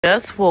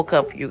Just woke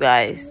up, you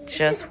guys.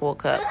 Just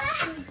woke up.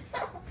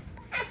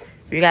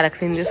 We gotta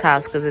clean this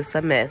house because it's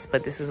a mess,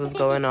 but this is what's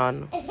going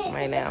on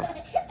right now.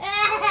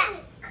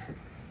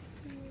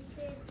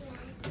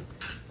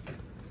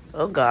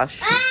 Oh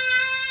gosh.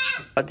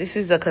 This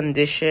is the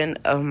condition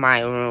of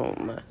my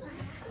room.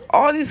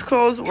 All these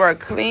clothes were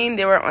clean.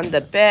 They were on the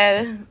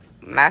bed.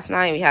 Last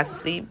night we had to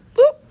sleep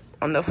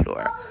on the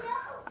floor.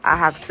 I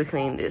have to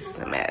clean this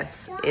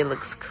mess. It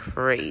looks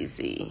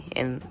crazy.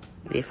 And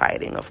they're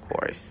fighting, of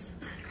course.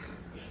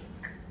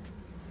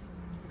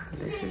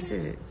 This is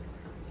it.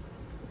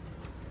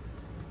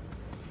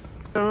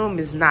 The room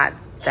is not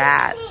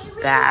that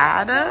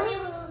bad.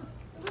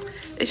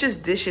 It's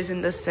just dishes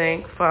in the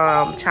sink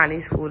from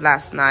Chinese food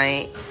last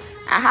night.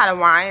 I had a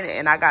wine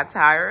and I got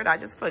tired. I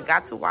just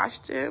forgot to wash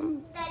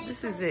them.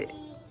 This is it.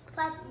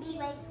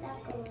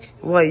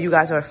 Well, you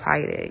guys are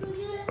fighting,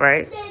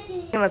 right?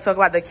 I'm gonna talk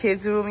about the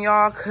kids' room,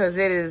 y'all, because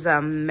it is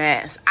a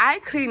mess. I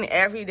clean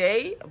every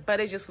day, but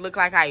it just look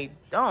like I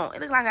don't.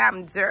 It look like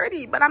I'm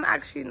dirty, but I'm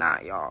actually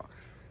not, y'all.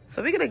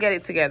 So we're gonna get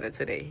it together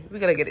today. We're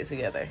gonna get it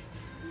together.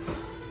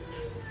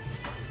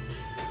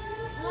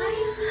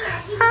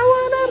 I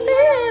wanna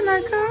be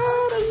like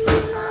all the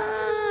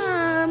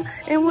time,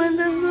 and when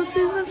there's no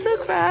tears to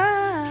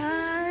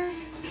cry.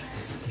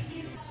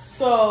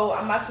 So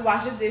I'm about to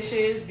wash the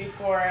dishes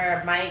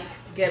before Mike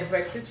get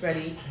breakfast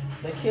ready.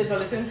 The kids are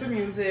listening to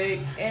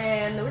music,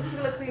 and we're just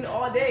gonna clean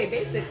all day,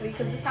 basically,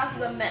 because this house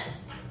is a mess.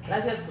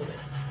 Let's get to it.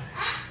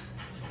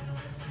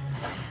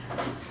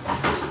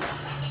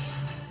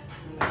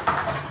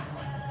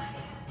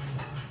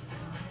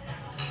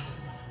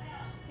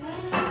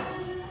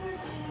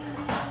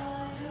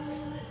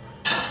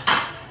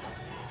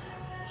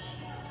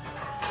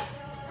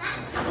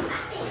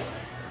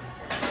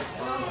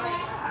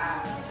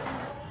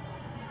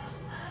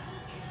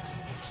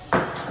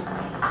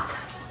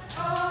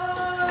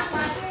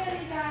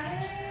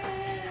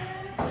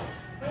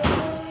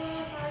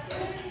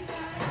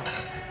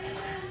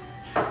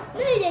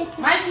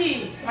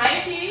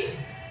 Mikey,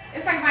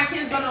 it's like my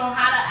kids don't know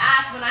how to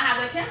act when I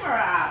have the camera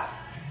out.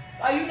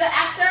 Are you the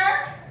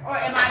actor or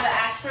am I the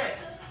actress?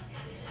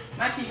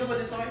 Mikey, you can put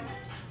this away.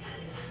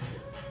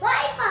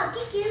 Lollipop,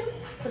 kick you.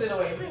 Put it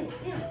away.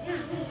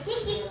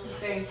 Kick you.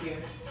 Thank you.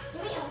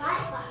 Give me a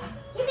lollipop.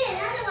 Give me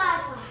another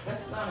lollipop.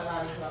 That's not a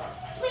lollipop.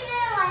 Give me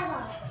another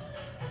lollipop.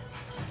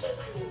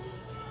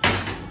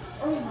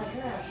 Oh my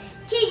God.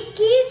 Can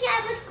you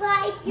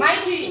subscribe?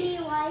 Mikey. Give me a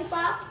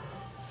lollipop.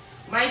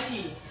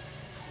 Mikey.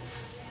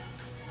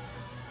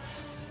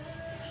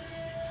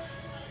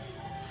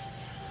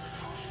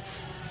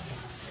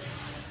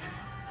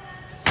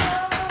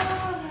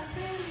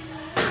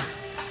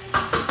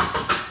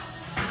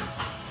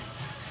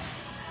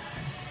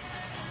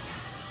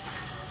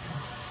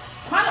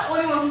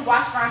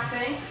 Wash my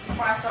sink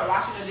before I start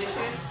washing the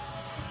dishes.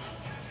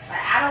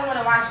 Like, I don't want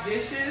to wash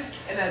dishes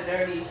in a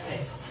dirty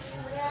sink.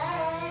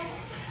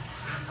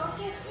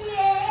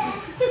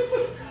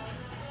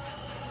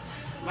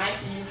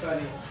 Mikey, you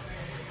funny.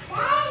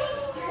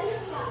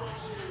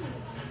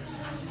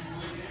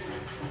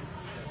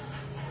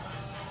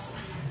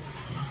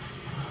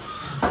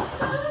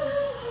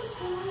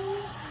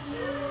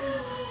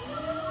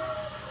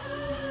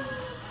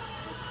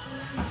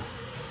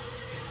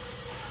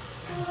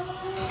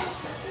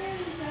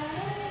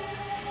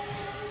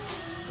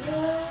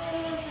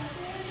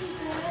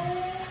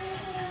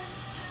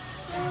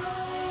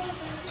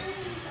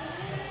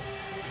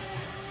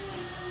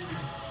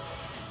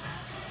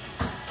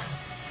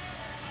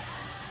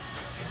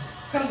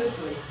 Come this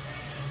way.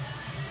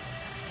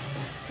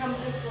 Come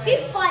this way. You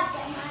fought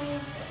them, honey.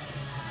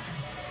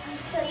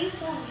 So you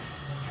fought.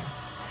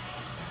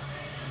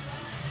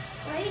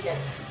 Why are you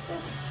just so...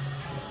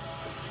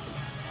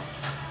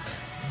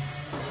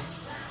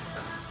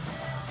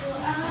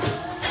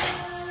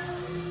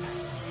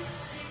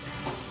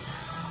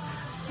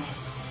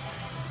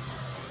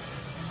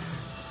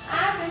 I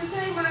can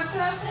take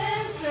myself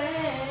and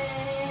say.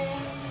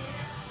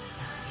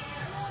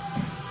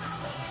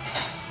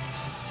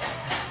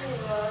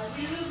 Love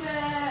you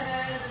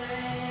better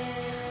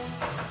than,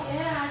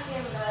 yeah, I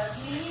can love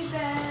me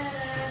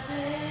better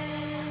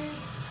than,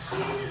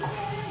 you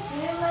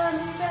can love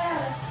me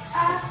better, I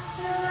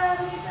can love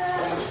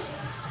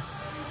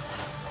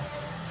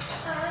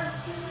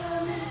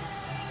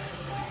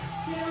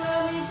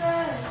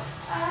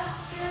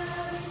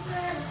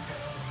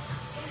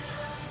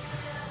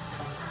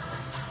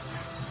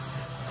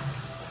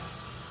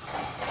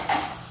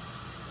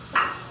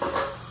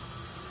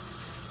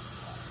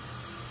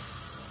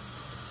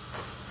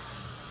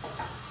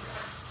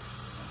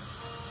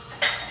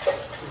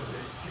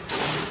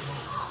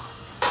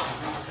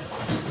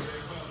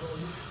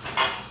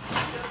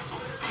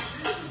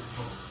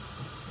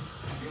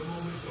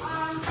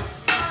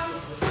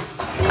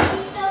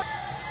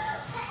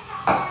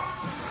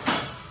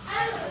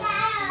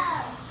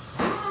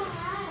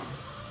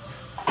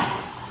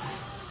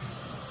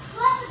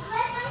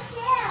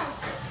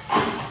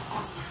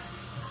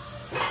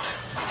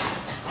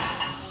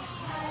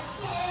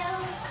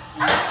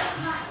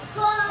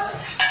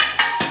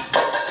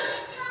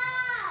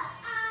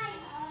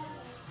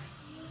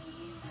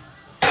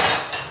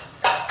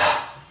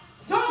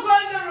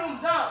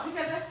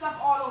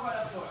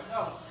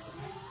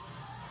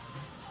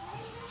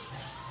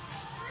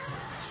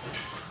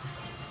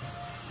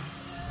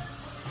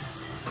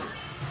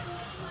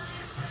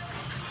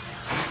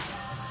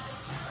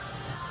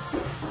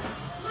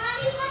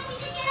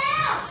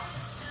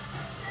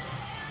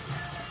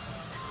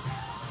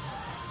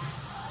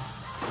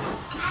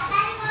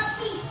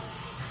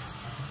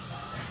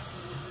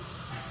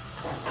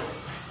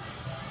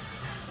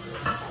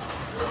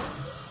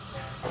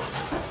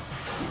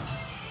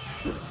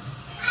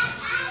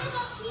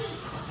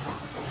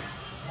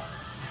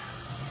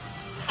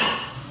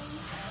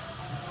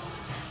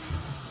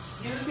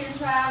You can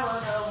travel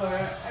the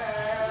world.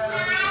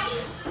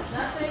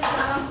 Nothing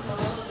comes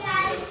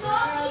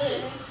close.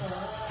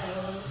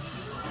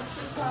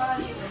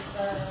 Party with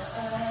us.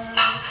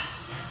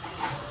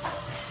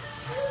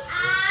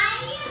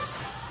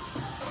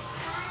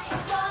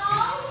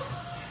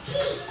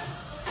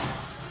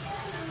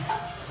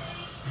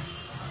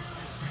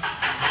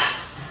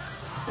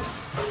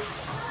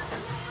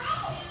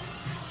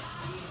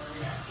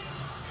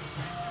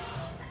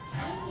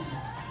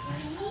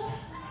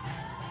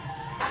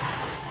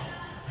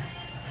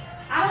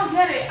 I don't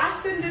get it. I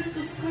send this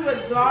to school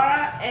with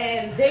Zara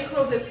and they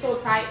close it so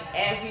tight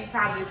every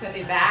time they send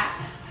it back.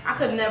 I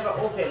could never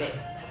open it.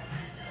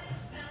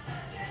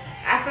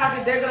 I feel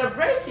like they're gonna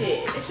break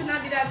it. It should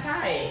not be that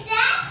tight.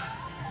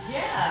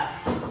 Yeah.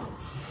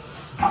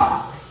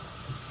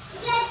 You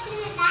guys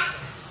put it back.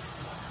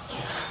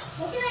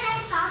 Put it in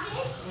our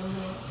pocket.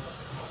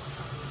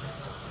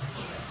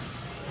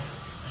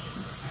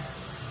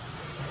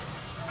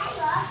 I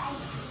love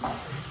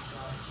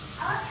it.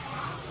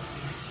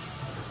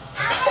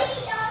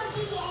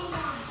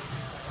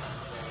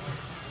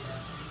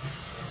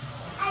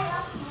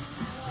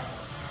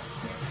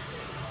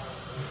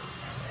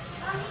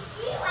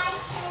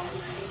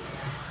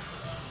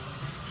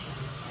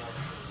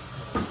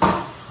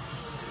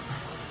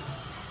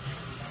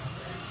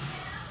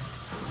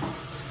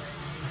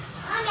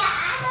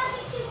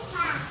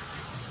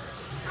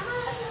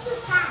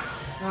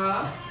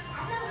 Huh?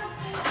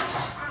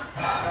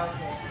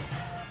 Okay.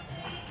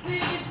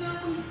 Sweet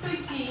blue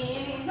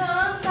bikinis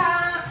on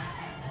top.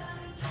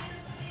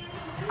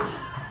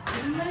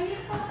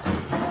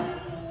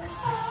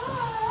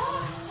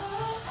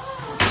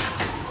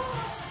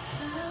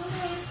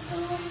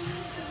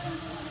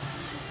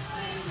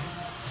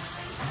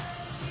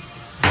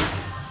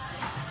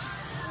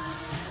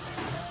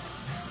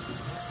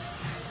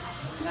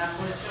 Now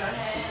put your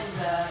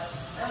hands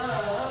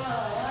up.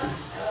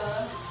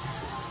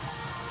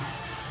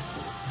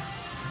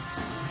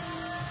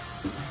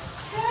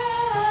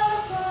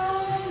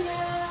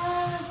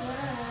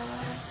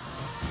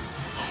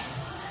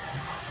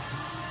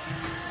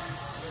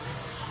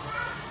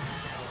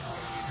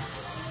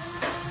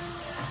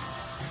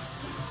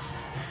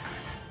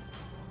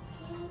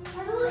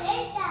 Who is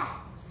that?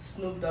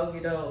 Snoop Doggy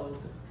Dog.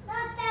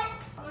 Not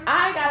that.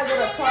 I gotta go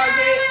to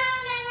Target.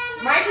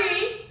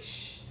 Mikey,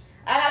 shh.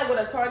 I gotta go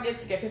to Target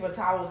to get paper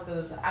towels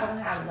because I don't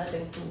have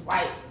nothing to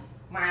wipe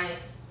my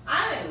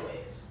island with.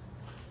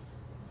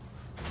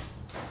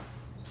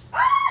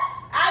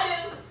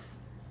 I do.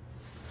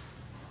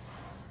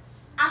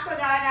 I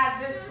forgot I got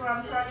this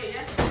from Target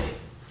yesterday.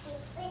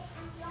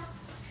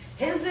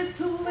 Is it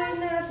too late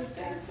now to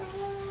say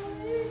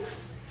sorry?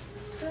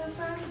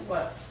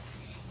 What?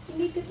 You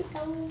need to go.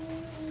 Are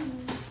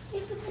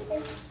you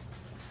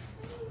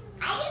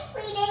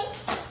cleaning?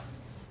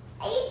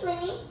 Are you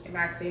cleaning? Am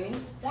I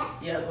cleaning? Yeah.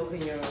 Yeah, go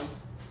clean your room.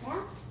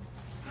 Yeah.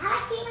 How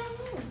I clean my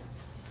room?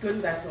 Go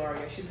do that to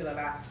Aria. She's gonna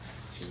laugh.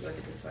 She's gonna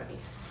think it's funny.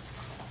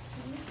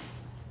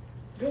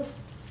 Go.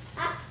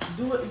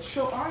 Do it.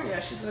 Show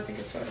Aria. She's gonna think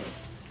it's funny.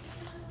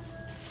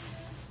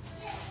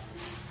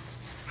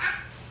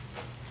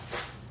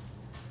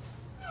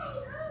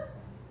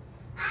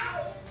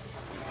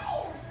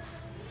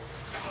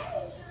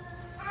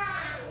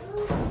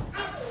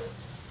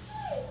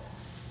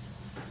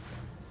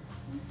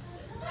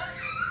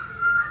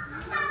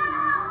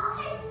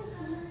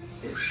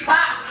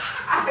 Stop!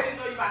 I didn't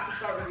know you about to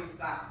start really.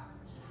 Stop.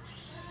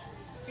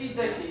 Feed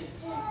the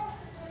kids.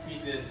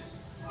 Feed this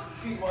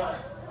Feed what?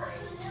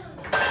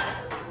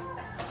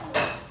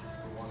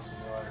 once in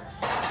a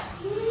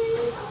while.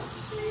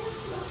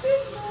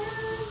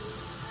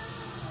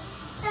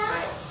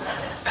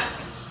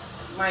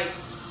 Mike,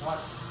 What?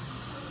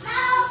 No,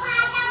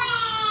 by the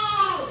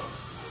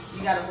way.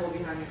 you gotta hold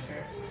behind your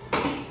shirt.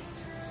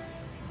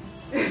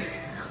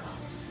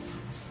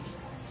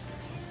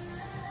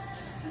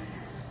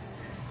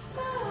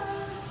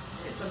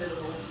 It's a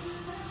little.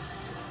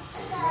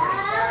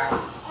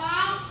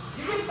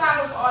 You can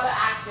start with all the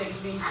acting,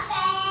 please.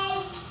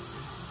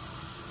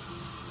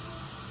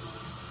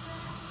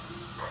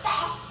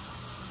 Okay.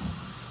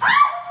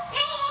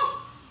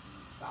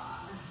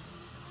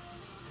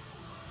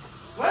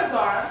 Where's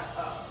Zara?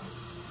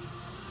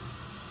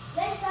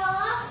 Let's go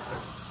up.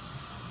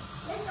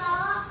 Let's go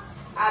up.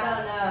 I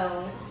don't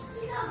know.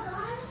 You know,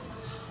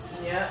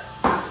 gone. Yep,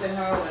 I sent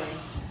her away.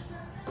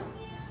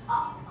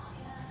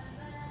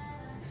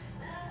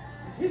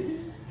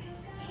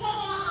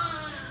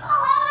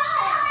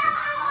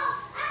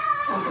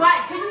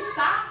 What? Can you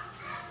stop?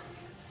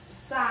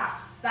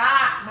 Stop.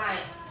 Stop, Mike.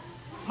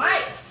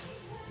 Mike.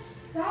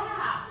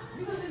 Stop.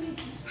 You gonna need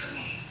to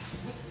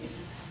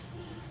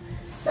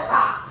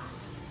stop.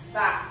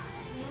 Stop.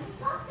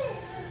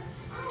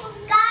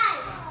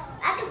 Guys,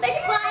 I can bitch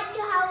quiet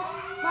to how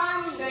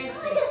mommy. Thank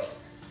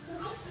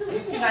you. You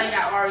see now you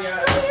got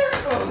Aria.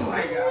 Oh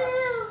my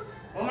god.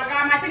 Oh my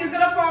god, my thing is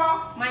gonna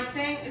fall. My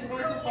thing is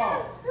going to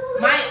fall.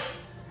 Mike.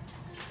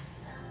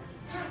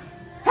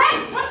 Hey,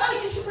 what are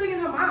you putting in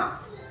her mouth?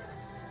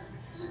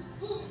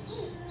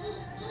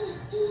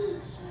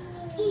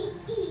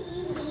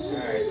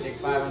 Alright, take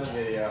 5 on the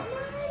video.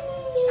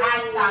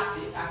 I stopped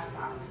it.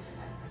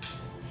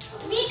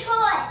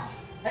 Record.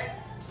 Hey.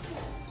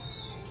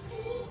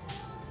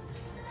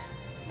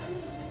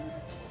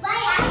 Why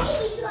I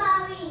give you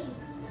drawing?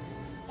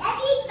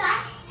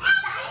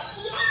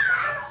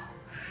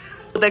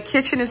 The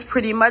kitchen is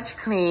pretty much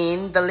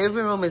clean. The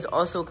living room is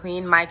also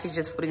clean. Mike is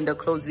just putting the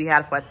clothes we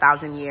had for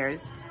 1,000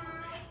 years.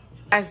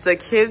 As the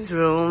kids'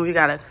 room, we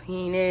gotta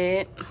clean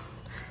it.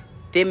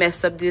 They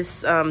messed up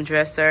this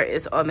dresser.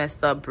 It's all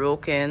messed up,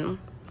 broken.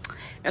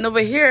 And over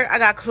here, I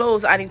got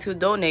clothes I need to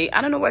donate.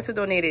 I don't know where to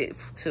donate it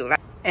to.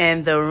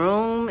 And the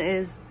room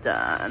is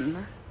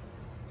done.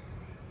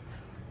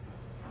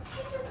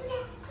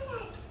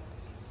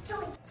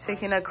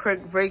 Taking a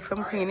quick break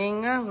from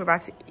cleaning. We're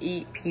about to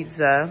eat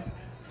pizza.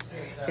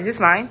 Is this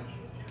mine?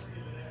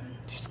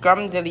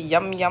 Scrum dilly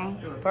yum yum.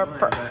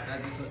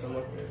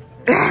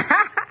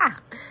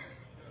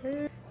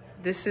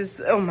 This is,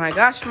 oh my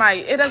gosh,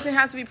 Mike. It doesn't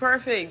have to be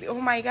perfect. Oh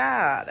my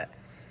God.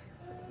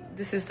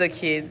 This is the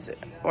kids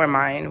or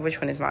mine. Which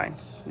one is mine?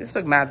 This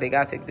looks mad big.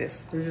 I'll take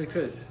this. Where's your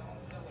kids?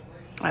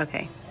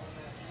 Okay.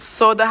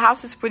 So the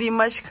house is pretty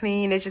much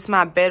clean. It's just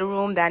my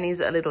bedroom that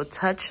needs a little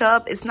touch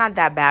up. It's not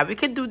that bad. We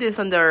could do this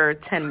under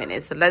 10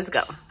 minutes. So let's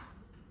go.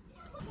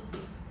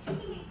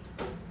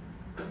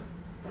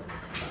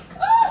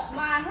 Oh,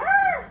 my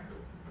hair.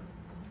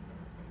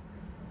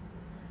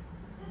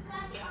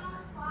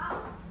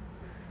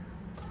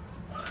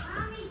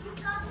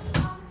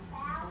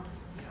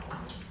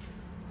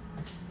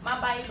 My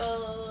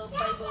Bible.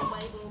 Get the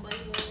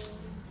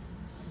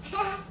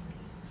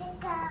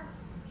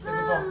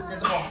ball. Get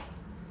the ball.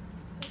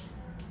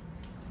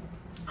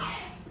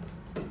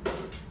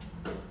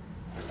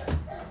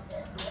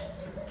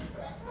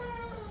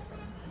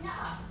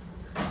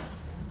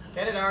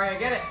 Get it, Aria.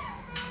 Get it.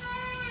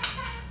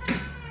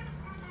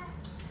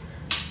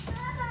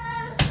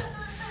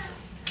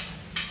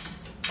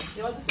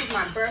 Yo, this was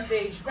my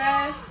birthday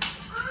dress.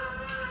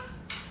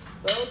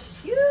 So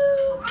cute.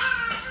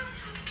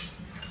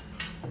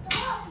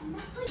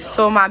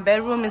 So my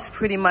bedroom is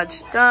pretty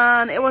much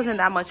done. It wasn't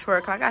that much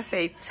work. Like I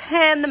say,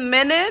 10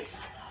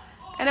 minutes.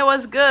 And it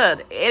was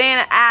good. It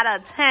ain't out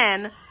of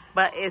 10,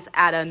 but it's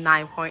at a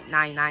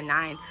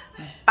 9.999.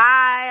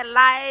 Bye.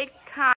 Like.